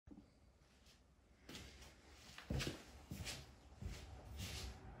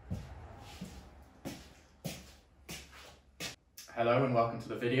Hello and welcome to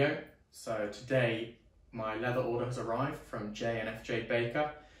the video. So today my leather order has arrived from J&FJ Baker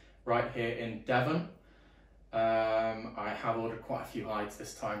right here in Devon. I have ordered quite a few hides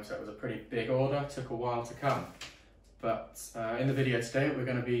this time, so it was a pretty big order, took a while to come. But in the video today we're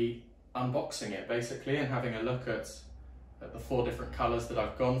going to be unboxing it basically and having a look at the 4 different colours that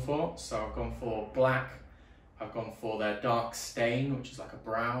I've gone for. So I've gone for black, I've gone for their dark stain, which is like a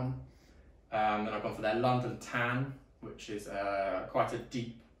brown, then I've gone for their London tan, which is quite a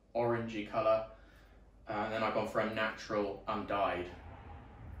deep orangey colour, and then I've gone for a natural undyed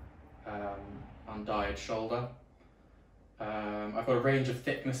shoulder. I've got a range of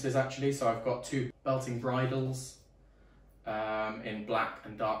thicknesses actually, so I've got 2 belting bridles in black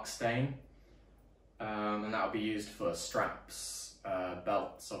and dark stain, and that will be used for straps,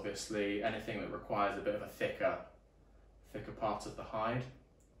 belts, obviously, anything that requires a bit of a thicker part of the hide.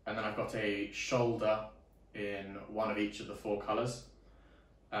 And then I've got a shoulder in one of each of the 4 colours,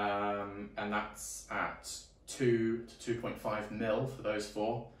 and that's at 2 to 2.5 mil for those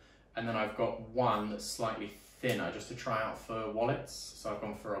 4. And then I've got one that's slightly thinner just to try out for wallets, so I've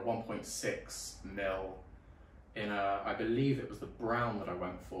gone for a 1.6 mil in I believe it was the brown that I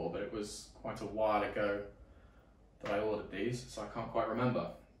went for, but it was quite a while ago that I ordered these, so I can't quite remember.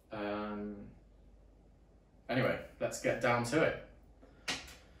 Anyway, let's get down to it.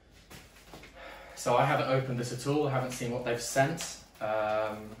 So I haven't opened this at all, I haven't seen what they've sent.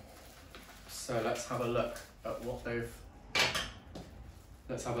 So let's have a look at what they've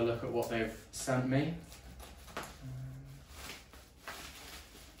sent me.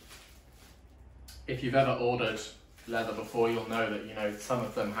 If you've ever ordered leather before, you'll know that some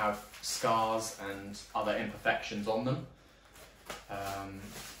of them have scars and other imperfections on them,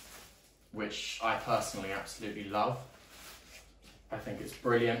 which I personally absolutely love. I think it's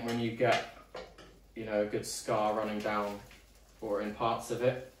brilliant when you get a good scar running down or in parts of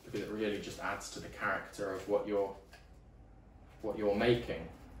it, because it really just adds to the character of what you're making.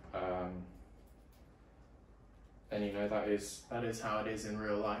 And that is how it is in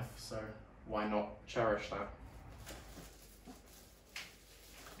real life, so why not cherish that?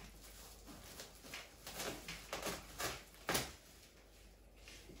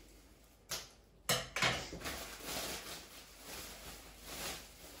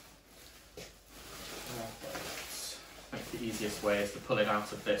 The easiest way is to pull it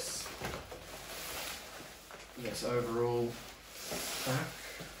out of this overall pack.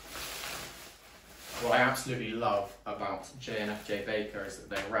 What I absolutely love about J&FJ Baker is that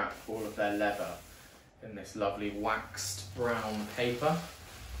they wrap all of their leather in this lovely waxed brown paper.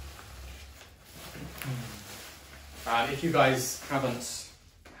 If you guys haven't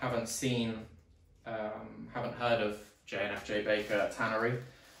heard of J&FJ Baker tannery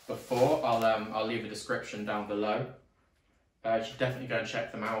before, I'll leave a description down below. You should definitely go and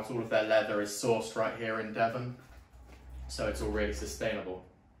check them out. All of their leather is sourced right here in Devon, so it's all really sustainable.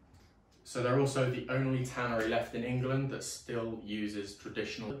 So they're also the only tannery left in England that still uses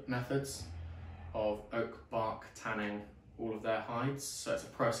traditional methods of oak bark tanning all of their hides. So it's a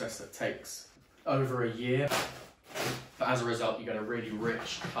process that takes over a year, but as a result you get a really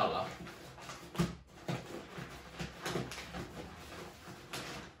rich colour.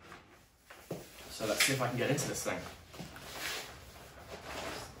 So let's see if I can get into this thing.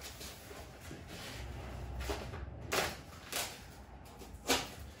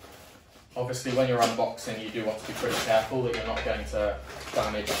 Obviously, when you're unboxing, you do want to be pretty careful that you're not going to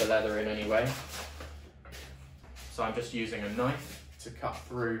damage the leather in any way. So I'm just using a knife to cut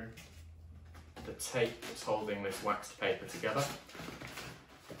through the tape that's holding this waxed paper together.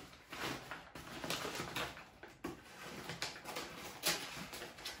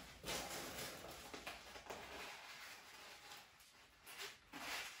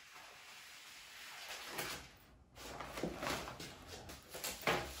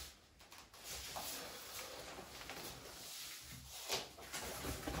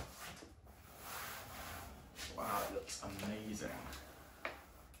 Amazing.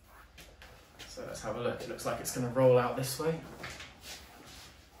 So let's have a look. It looks like it's going to roll out this way.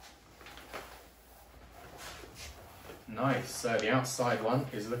 Nice. So the outside one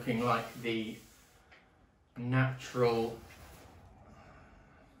is looking like the natural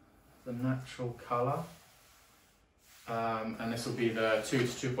colour, and this will be the 2 to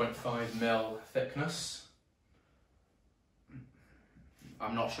 2.5 mil thickness.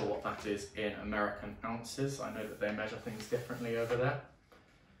 I'm not sure what that is in American ounces. I know that they measure things differently over there.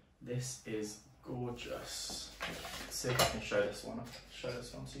 This is gorgeous. Let's see if I can show this one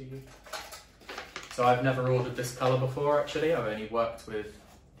to you. So I've never ordered this colour before actually. I've only worked with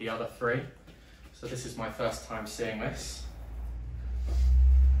the other 3. So this is my first time seeing this.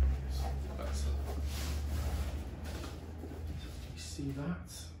 see that?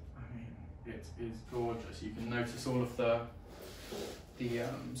 I mean, it is gorgeous. You can notice all of the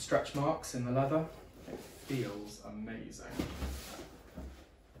stretch marks in the leather. It feels amazing.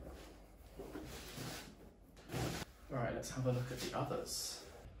 All right, let's have a look at the others.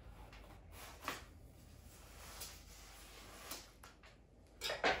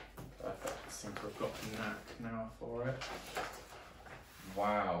 Perfect. I think we've got the knack now for it.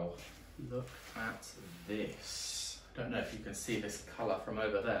 Wow, look at this. I don't know if you can see this colour from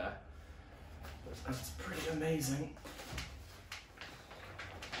over there, but that's pretty amazing.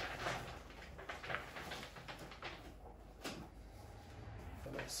 So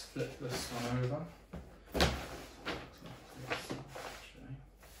let's flip this one over.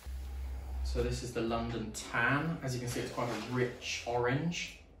 So this is the London tan. As you can see, it's quite a rich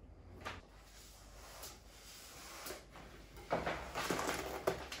orange.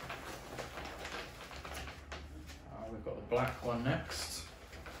 We've got the black one next.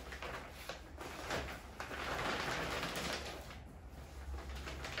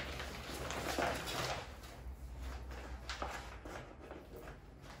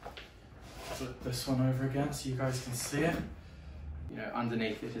 Flip this one over again so you guys can see it. You know,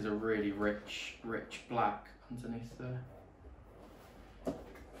 underneath it is a really rich black underneath there.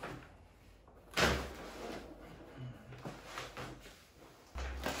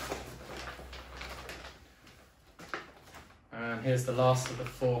 And here's the last of the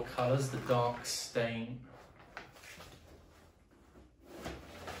four colours, the dark stain.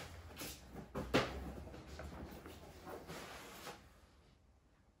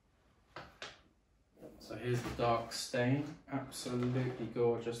 So here's the dark stain, absolutely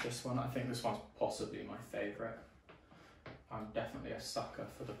gorgeous this one. I think this one's possibly my favourite. I'm definitely a sucker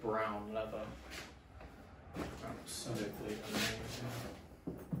for the brown leather. Absolutely amazing.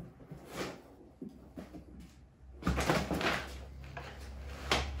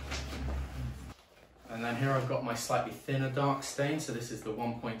 And then here I've got my slightly thinner dark stain, so this is the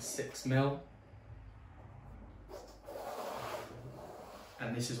 1.6mm.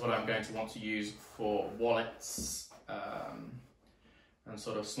 And this is what I'm going to want to use for wallets and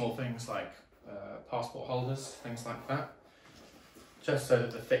sort of small things like passport holders, things like that. Just so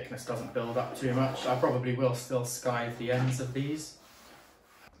that the thickness doesn't build up too much. I probably will still skive the ends of these.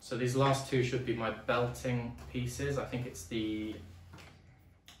 So these last two should be my belting pieces. I think it's the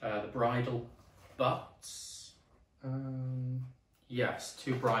bridle butts. Yes,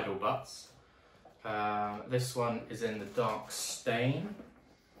 two bridle butts. This one is in the dark stain.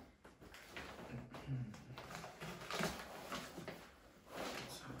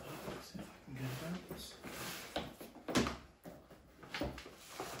 Let's have a look, see if I can get it out.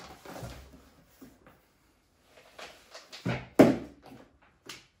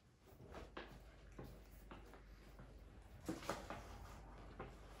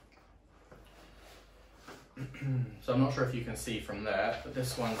 So I'm not sure if you can see from there, but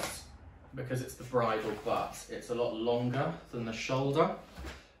this one's, because it's the bridle butt, it's a lot longer than the shoulder,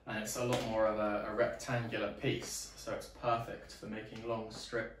 and it's a lot more of a rectangular piece, so it's perfect for making long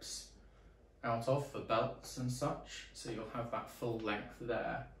strips out of for belts and such. So you'll have that full length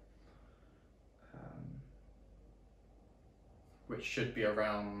there, which should be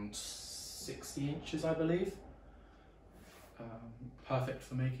around 60 inches, I believe. Perfect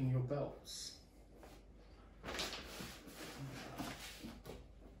for making your belts.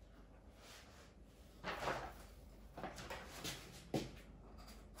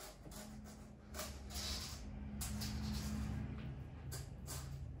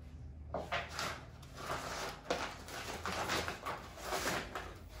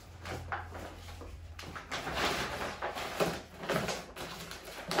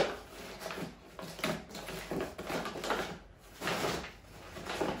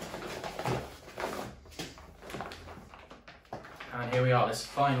 And here we are, this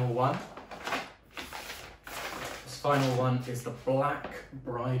final one. This final one is the black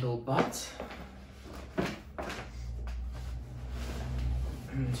bridle butt.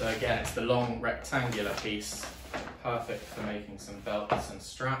 So again, it's the long rectangular piece, perfect for making some belts and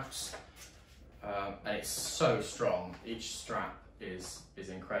straps. And it's so strong, each strap is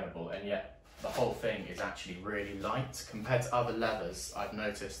incredible, and yet the whole thing is actually really light. Compared to other leathers, I've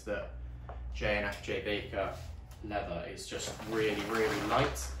noticed that J&FJ Baker leather is just really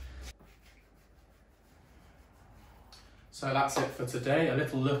light. So that's it for today. A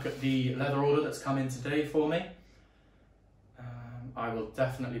little look at the leather order that's come in today for me. I will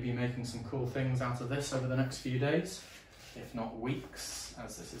definitely be making some cool things out of this over the next few days, if not weeks,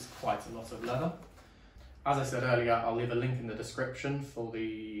 as this is quite a lot of leather. As I said earlier, I'll leave a link in the description for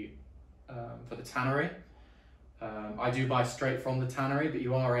the tannery. I do buy straight from the tannery, but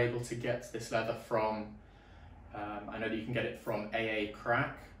you are able to get this leather from, I know that you can get it from AA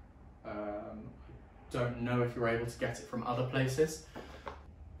Crack. Don't know if you're able to get it from other places.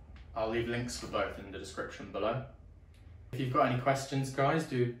 I'll leave links for both in the description below. If you've got any questions, guys,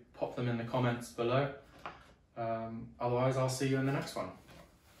 do pop them in the comments below. Otherwise, I'll see you in the next one.